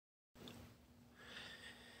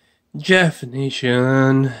Jeff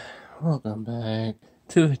Nation, welcome back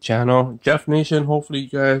to the channel. Jeff Nation, hopefully you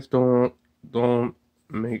guys don't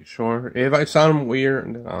make sure. If I sound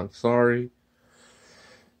weird, then I'm sorry.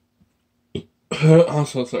 I'm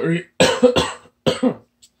so sorry.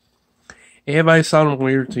 If I sound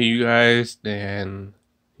weird to you guys, then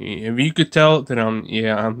if you could tell that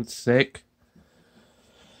I'm sick.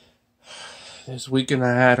 This weekend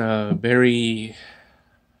I had a very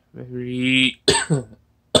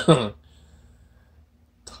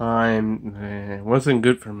time. It wasn't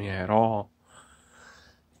good for me at all.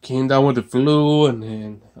 Came down with the flu, and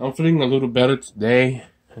then I'm feeling a little better today.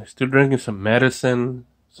 I'm still drinking some medicine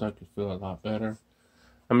so I can feel a lot better.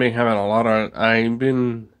 I've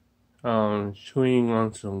been chewing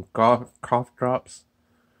on some cough drops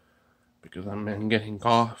because I've been getting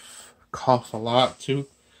cough a lot too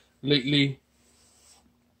lately.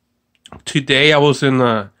 Today I was on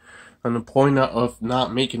the point of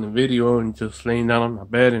not making a video and just laying down on my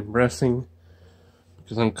bed and resting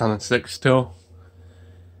because I'm kind of sick still.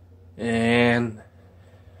 And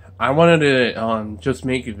I wanted to just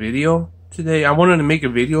make a video today. I wanted to make a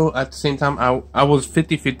video at the same time. I was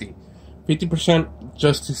 50-50. 50%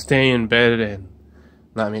 just to stay in bed and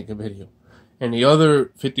not make a video. And the other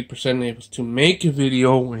 50% was to make a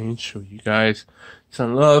video and show you guys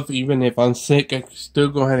some love. Even if I'm sick, I can still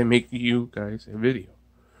go ahead and make you guys a video.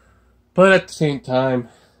 But at the same time,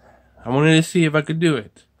 I wanted to see if I could do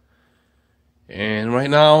it. And right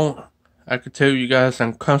now, I could tell you guys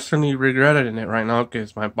I'm constantly regretting it right now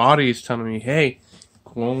because my body is telling me, hey,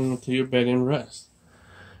 go into your bed and rest.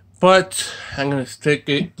 But I'm going to stick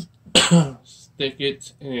it,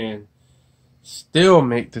 and still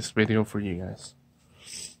make this video for you guys.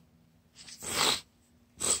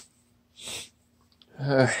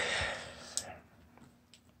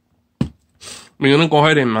 We're gonna go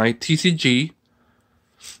ahead and my TCG.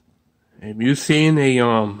 If you've seen a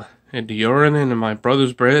urine in my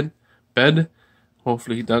brother's bed,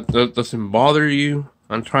 hopefully that doesn't bother you.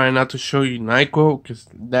 I'm trying not to show you NyQuil because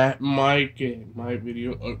that might get my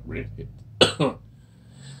video upgraded.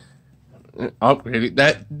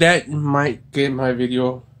 That might get my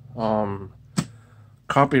video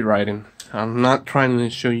copywriting. I'm not trying to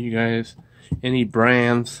show you guys any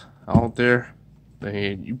brands out there.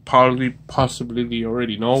 You possibly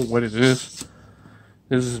already know what it is.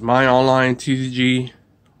 This is my online TCG.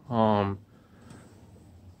 I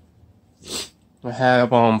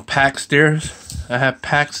have packs there. I have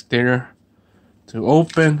packs there to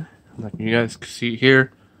open, like you guys can see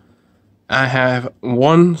here. I have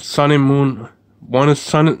one Sun and Moon, one of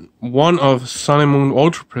Sun and Moon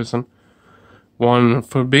Ultra Prism, one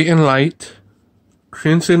Forbidden Light,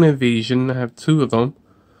 Crimson Invasion. I have two of them.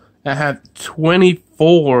 I have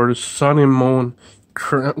 24 Sun and Moon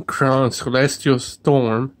Crown Celestial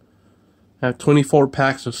Storm. I have 24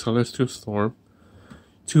 packs of Celestial Storm,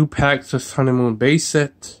 2 packs of Sun and Moon base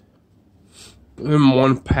set, and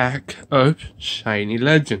 1 pack of Shiny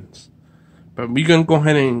Legends. But we're gonna go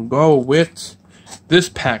ahead and go with this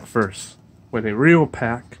pack first, with a real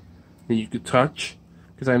pack that you could touch.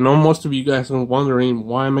 Because I know most of you guys are wondering,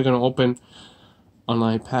 why am I gonna open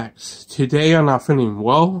online packs? Today I'm not feeling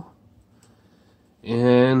well,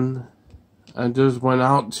 and I just went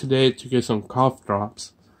out today to get some cough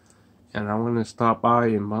drops, and I want to stop by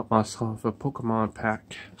and buy myself a Pokemon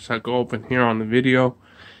pack so I go open here on the video.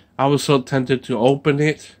 I was so tempted to open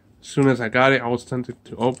it. As soon as I got it, I was tempted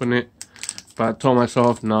to open it, but I told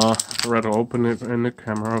myself, nah, I'd rather open it in the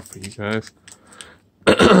camera for you guys.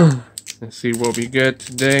 Let's see what we get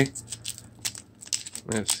today.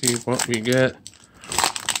 Let's see what we get.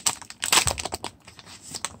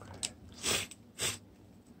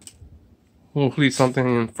 Hopefully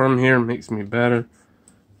something from here makes me better.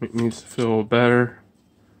 Make me feel better.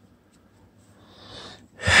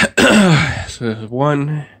 So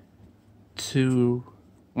 1, 2,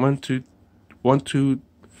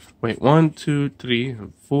 3,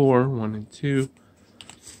 and 4. 1 and 2.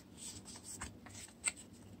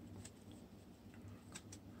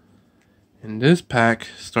 And this pack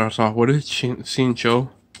starts off with a Sincho,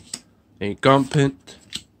 a Gumpit,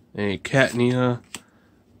 a Catnia,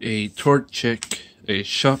 a Torchic, a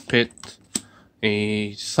Shuppet,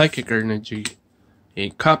 a Psychic Energy, a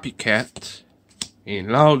Copycat, a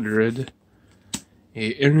Loudred,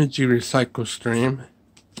 a Energy Recycle Stream,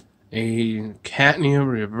 a Catnia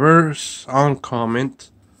Reverse Uncommon,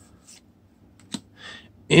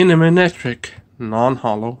 Inimanetric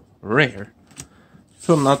Non-Hollow Rare.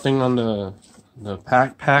 So nothing on the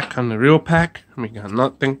pack on the real pack. We got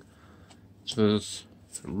nothing, just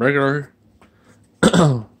regular.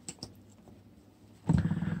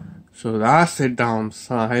 So that's the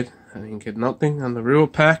downside. I didn't get nothing on the real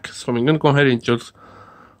pack, so I'm gonna go ahead and just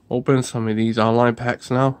open some of these online packs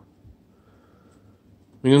now.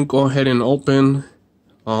 We're gonna go ahead and open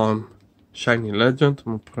Shiny Legend.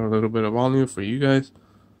 I'm gonna put a little bit of volume for you guys.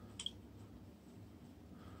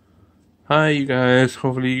 Hi you guys,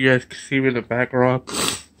 hopefully you guys can see me in the background.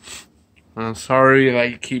 I'm sorry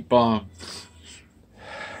that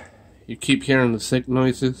you keep hearing the sick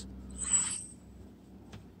noises.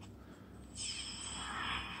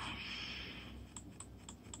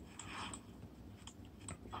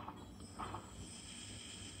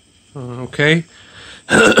 Okay.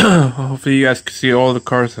 Hopefully you guys can see all the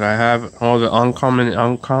cards that I have, all the uncommon and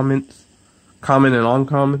uncommons, common and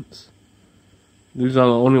uncommons. These are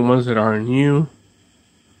the only ones that are new.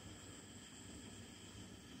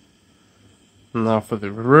 Now for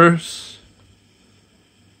the reverse.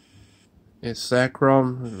 It's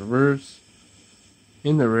Sacrum, the reverse.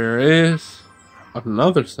 In the rare is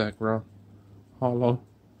another Sacrum. Hollow.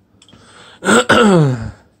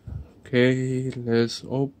 Okay, let's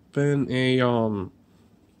open a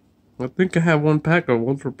I think I have one pack of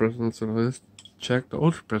Ultra Presents, so let's check the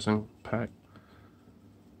Ultra Present pack.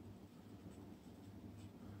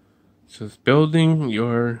 It says building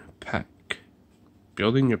your pack.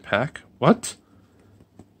 Building your pack? What?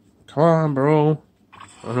 Come on, bro.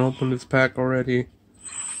 Unopen this pack already.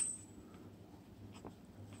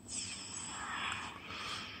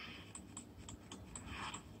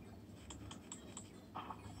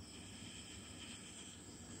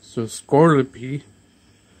 So Scorlippy.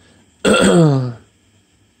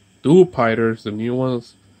 Dual-Piters, the new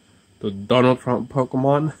ones. The Donald Trump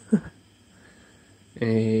Pokemon.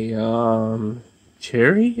 A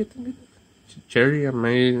Cherry, I think it is. Cherry, I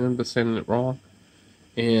may end up saying it wrong.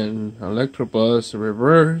 And Electabuzz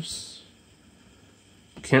reverse.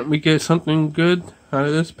 Can't we get something good out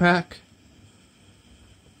of this pack?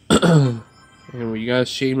 And we got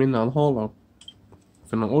Shaman on Holo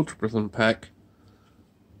from the Ultra Present pack.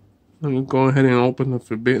 I'm gonna go ahead and open the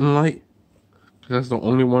Forbidden Light, because that's the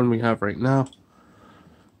only one we have right now.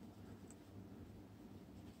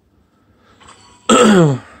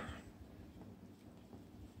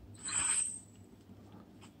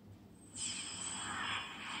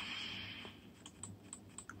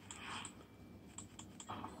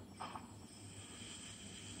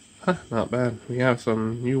 Not bad. We have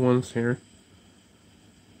some new ones here.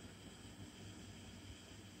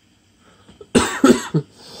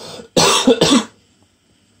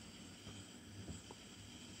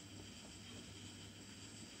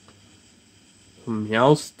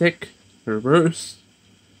 Meowstick reverse.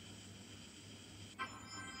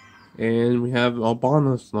 And we have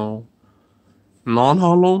Albanus now.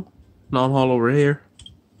 Non-holo rare.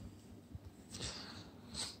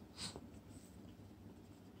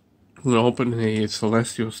 I'm gonna open a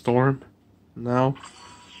Celestial Storm now.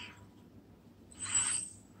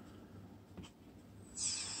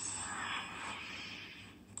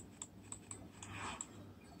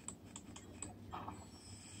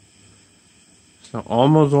 So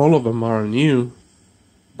almost all of them are new.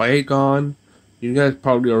 Bygone. You guys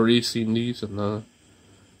probably already seen these on the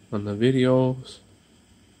videos.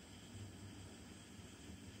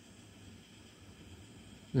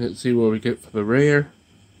 Let's see what we get for the rare.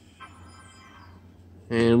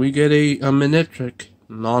 And we get a Manectric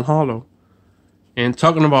non-holo. And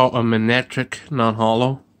talking about a Manectric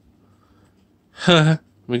non-holo,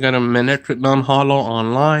 we got a Manectric non-holo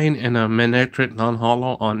online and a Manectric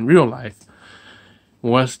non-holo on real life.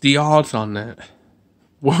 What's the odds on that?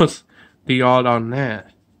 What's the odd on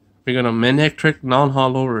that? We got a Manectric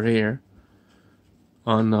non-holo rare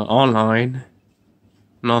on the online,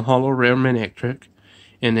 non-holo rare Manectric.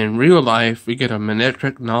 And in real life, we get a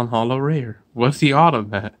Manectric non-holo rare. What's the odd of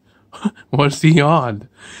that? What's the odd?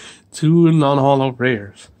 2 non-holo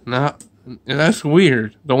rares. Now, that's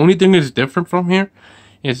weird. The only thing that's different from here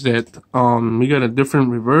is that we got a different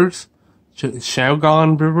reverse,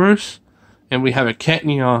 Shelgon reverse, and we have a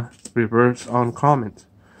Catnia reverse on comment.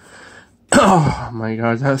 Oh my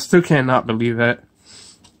god, I still cannot believe that.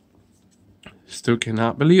 Still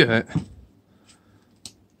cannot believe that.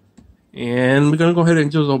 And we're gonna go ahead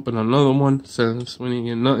and just open another one since we didn't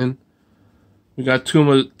get nothing. We got two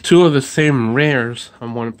of the same rares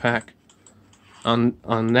on one pack. On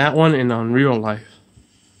that one and on real life.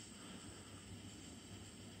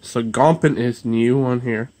 So Gompin is new on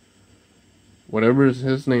here. Whatever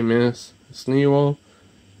his name is. Sneewell,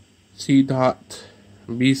 C. Dot,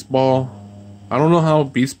 Beast Ball. I don't know how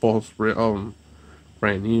Beast Ball's brand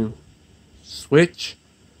new. Switch.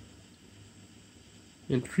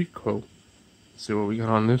 And Trico. Let's see what we got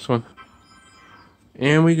on this one.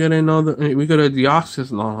 And we got another, we got a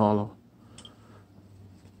Deoxys non-holo.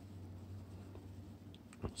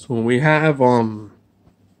 So we have,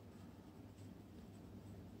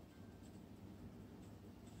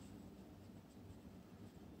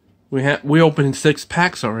 we opened 6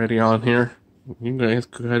 packs already on here. You guys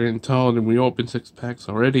go ahead and tell that we opened 6 packs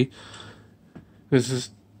already. This is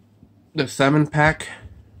the 7 pack.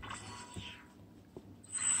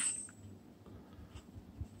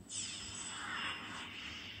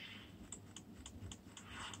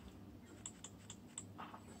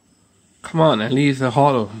 Come on, at least a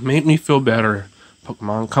holo. Make me feel better,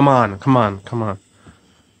 Pokemon. Come on, come on, come on.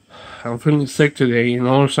 I'm feeling sick today, and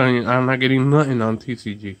all of a sudden I'm not getting nothing on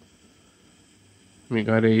TCG. We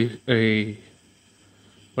got a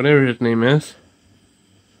whatever his name is,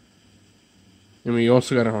 and we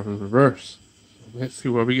also got it on reverse. So let's see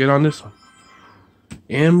what we get on this one.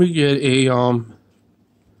 And we get a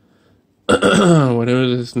whatever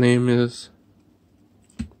this name is,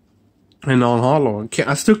 and on holo.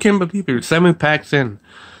 I still can't believe it. 7 packs in.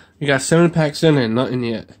 We got 7 packs in and nothing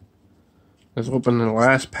yet. Let's open the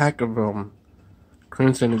last pack of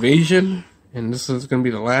Crimson Invasion, and this is gonna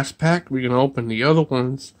be the last pack. We're gonna open the other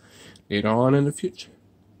ones later on in the future.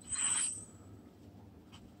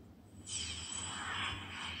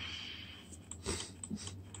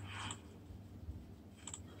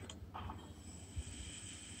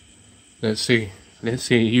 Let's see. Let's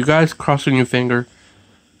see. You guys crossing your finger.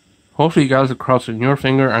 Hopefully you guys are crossing your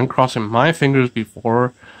finger. I'm crossing my fingers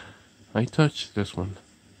before I touch this one.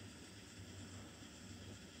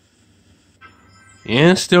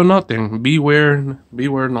 And still nothing. Beware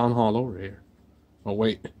non-holo rare. Oh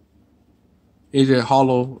wait. Is it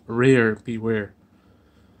holo rare beware?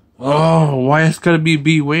 Oh, why it's gotta be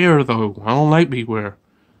beware though? I don't like beware.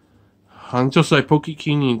 I'm just like Poke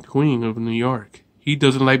King and Queen of New York. He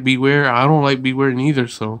doesn't like beware. I don't like beware neither,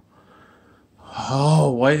 so.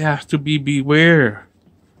 Oh, why it has to be beware?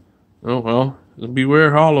 Oh well, the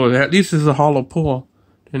beware holo. At least it's a holo pull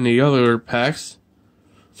than the other packs.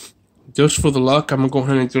 Just for the luck, I'm gonna go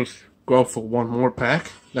ahead and just go for one more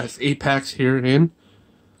pack. That's 8 packs here in.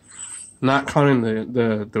 Not counting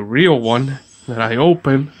the real one that I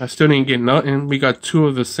opened. I still didn't get nothing. We got 2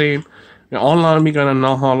 of the same. And online we got a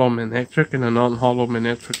non-holo Manectric and a non-holo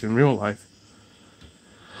Manectric in real life.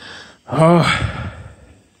 Oh.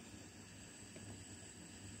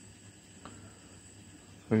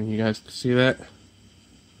 You guys can see that.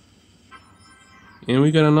 And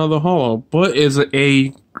we got another holo, but is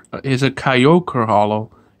a Kyogre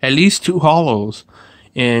holo. At least 2 holos.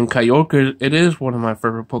 And Kyogre, it is one of my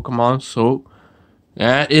favorite Pokemon, so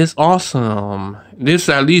that is awesome. This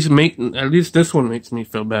at least this one makes me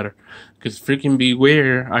feel better. Cause freaking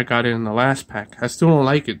Beware, I got it in the last pack. I still don't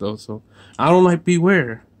like it though, so I don't like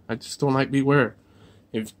Beware. I just don't like Beware.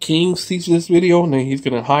 If King sees this video, then he's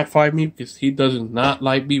gonna high-five me because he does not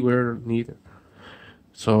like Beware neither.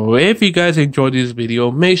 So if you guys enjoyed this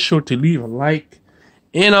video, make sure to leave a like,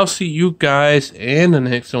 and I'll see you guys in the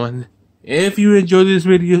next one. If you enjoyed this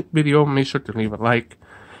video, make sure to leave a like.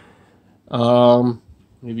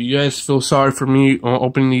 If you guys feel sorry for me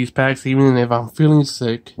opening these packs, even if I'm feeling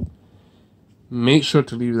sick, make sure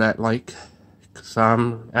to leave that like, because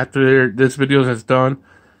after this video is done,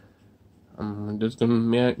 I'm just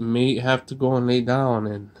gonna may have to go and lay down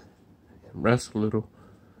and rest a little.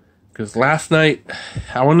 Because last night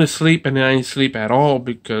I went to sleep and I didn't sleep at all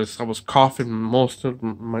because I was coughing most of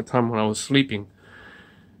my time when I was sleeping.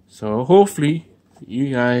 So hopefully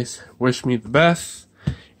you guys wish me the best,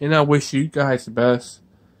 and I wish you guys the best.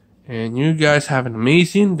 And you guys have an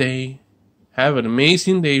amazing day. Have an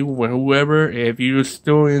amazing day, whoever. If you're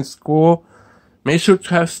still in school, make sure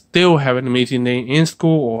to still have an amazing day in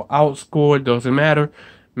school or out school. It doesn't matter.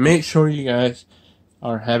 Make sure you guys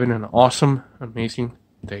are having an awesome, amazing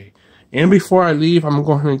day. And before I leave, I'm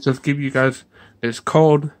going to just give you guys this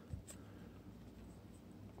code.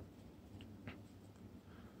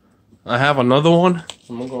 I have another one.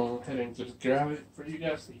 I'm going to go ahead and just grab it for you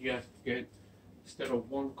guys so you guys can get instead of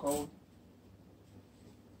one code.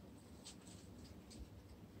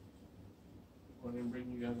 I'm going to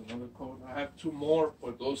bring you guys another code. I have 2 more,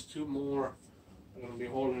 but those 2 more, I'm going to be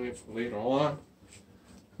holding it for later on.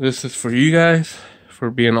 This is for you guys for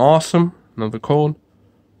being awesome. Another code.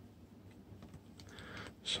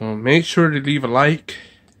 So make sure to leave a like,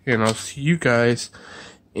 and I'll see you guys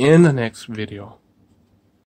in the next video.